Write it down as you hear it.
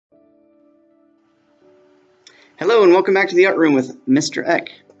Hello and welcome back to the art room with Mr. Eck.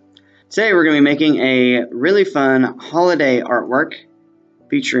 Today we're going to be making a really fun holiday artwork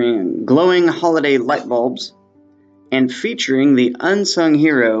featuring glowing holiday light bulbs and featuring the unsung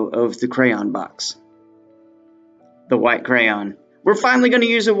hero of the crayon box, the white crayon. We're finally going to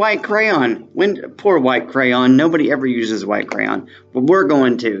use a white crayon. Poor white crayon, nobody ever uses white crayon, but we're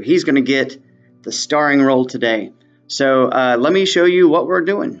going to. He's going to get the starring role today. So let me show you what we're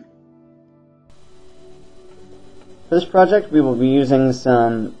doing. For this project, we will be using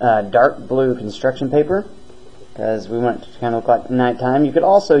some dark blue construction paper because we want it to kind of look like nighttime. You could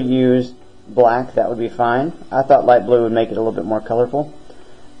also use black, that would be fine. I thought light blue would make it a little bit more colorful.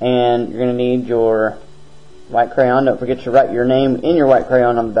 And you're going to need your white crayon. Don't forget to write your name in your white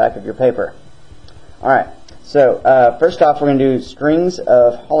crayon on the back of your paper. Alright, so first off we're going to do strings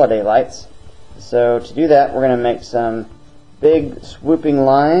of holiday lights. So to do that we're going to make some big swooping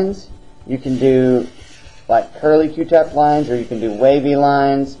lines. You can do like curly Q-tap lines, or you can do wavy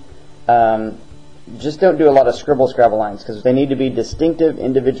lines. Just don't do a lot of scribble-scrabble lines because they need to be distinctive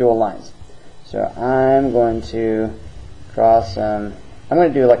individual lines. So I'm going to draw some, I'm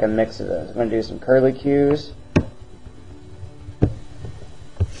going to do like a mix of those. I'm going to do some curly Qs.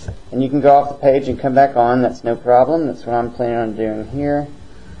 And you can go off the page and come back on, that's no problem. That's what I'm planning on doing here.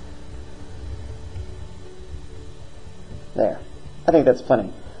 There. I think that's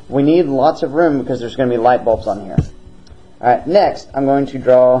plenty. We need lots of room because there's going to be light bulbs on here. Alright, next I'm going to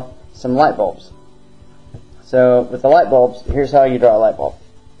draw some light bulbs. So with the light bulbs, here's how you draw a light bulb.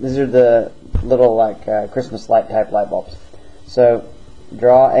 These are the little like Christmas light type light bulbs. So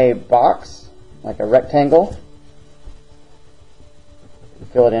draw a box, like a rectangle.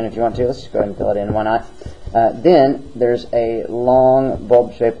 Fill it in if you want to. Let's just go ahead and fill it in, why not? Then there's a long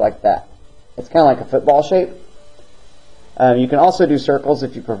bulb shape like that. It's kind of like a football shape. You can also do circles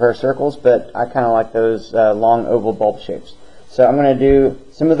if you prefer circles, but I kind of like those long oval bulb shapes. So I'm going to do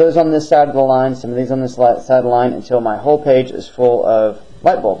some of those on this side of the line, some of these on this side of the line, until my whole page is full of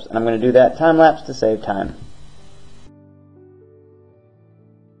light bulbs. And I'm going to do that time-lapse to save time.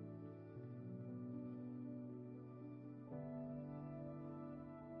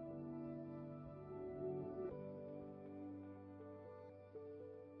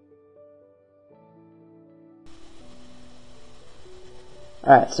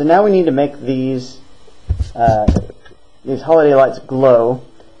 Alright, so now we need to make these holiday lights glow,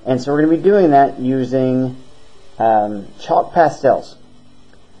 and so we're going to be doing that using chalk pastels.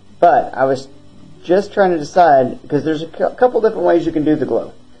 But I was just trying to decide, because there's a couple different ways you can do the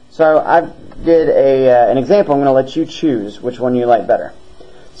glow. So I did an example. I'm going to let you choose which one you like better.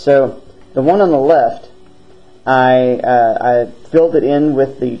 So the one on the left, I filled it in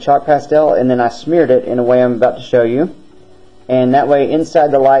with the chalk pastel, and then I smeared it in a way I'm about to show you. And that way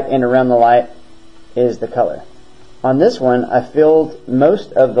inside the light and around the light is the color. On this one I filled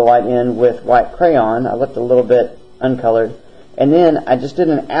most of the light in with white crayon. I left a little bit uncolored, and then I just did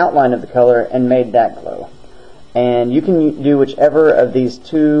an outline of the color and made that glow. And you can do whichever of these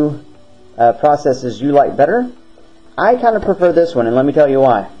two processes you like better. I kind of prefer this one, and let me tell you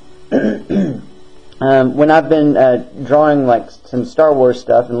why. When I've been drawing like some Star Wars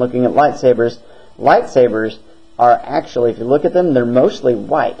stuff and looking at lightsabers are actually, if you look at them, they're mostly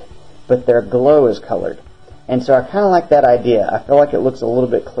white, but their glow is colored. And so I kind of like that idea. I feel like it looks a little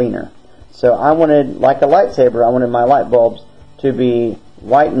bit cleaner. So I wanted, like a lightsaber, I wanted my light bulbs to be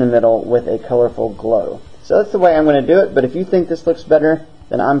white in the middle with a colorful glow. So that's the way I'm going to do it, but if you think this looks better,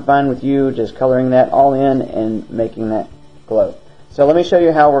 then I'm fine with you just coloring that all in and making that glow. So let me show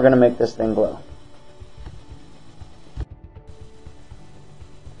you how we're going to make this thing glow.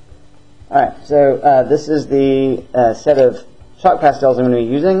 Alright, so this is the set of chalk pastels I'm going to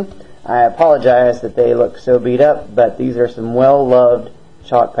be using. I apologize that they look so beat up, but these are some well-loved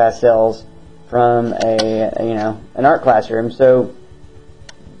chalk pastels from an art classroom. So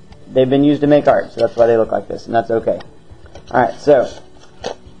they've been used to make art, so that's why they look like this, and that's okay. Alright, so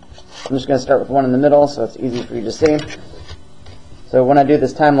I'm just going to start with one in the middle so it's easy for you to see. So when I do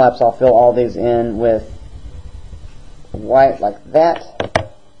this time lapse, I'll fill all these in with white like that.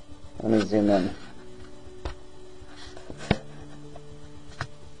 Let me zoom in.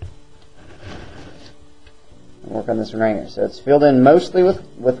 Work on this one right here. So it's filled in mostly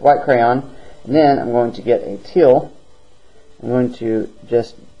with white crayon, and then I'm going to get a teal. I'm going to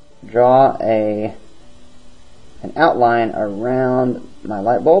just draw an outline around my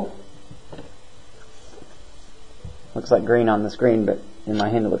light bulb. Looks like green on the screen, but in my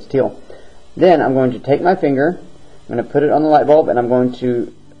hand it looks teal. Then I'm going to take my finger, I'm going to put it on the light bulb, and I'm going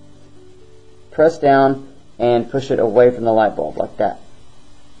to press down and push it away from the light bulb like that.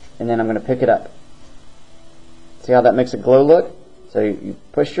 And then I'm going to pick it up. See how that makes a glow look? So you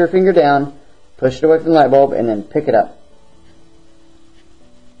push your finger down, push it away from the light bulb, and then pick it up.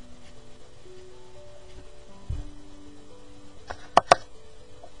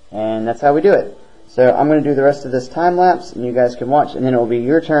 And that's how we do it. So I'm going to do the rest of this time lapse, and you guys can watch, and then it will be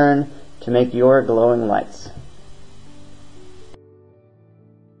your turn to make your glowing lights.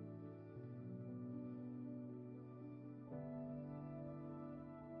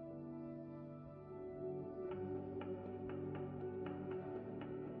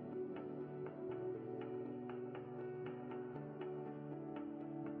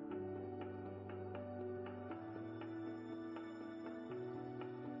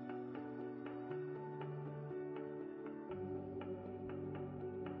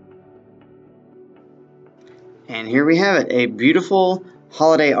 And here we have it, a beautiful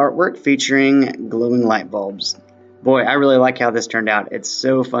holiday artwork featuring glowing light bulbs. Boy, I really like how this turned out. It's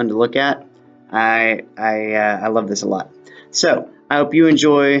so fun to look at. I love this a lot. So, I hope you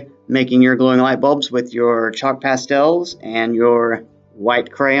enjoy making your glowing light bulbs with your chalk pastels and your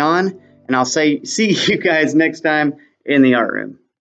white crayon. And I'll see you guys next time in the art room.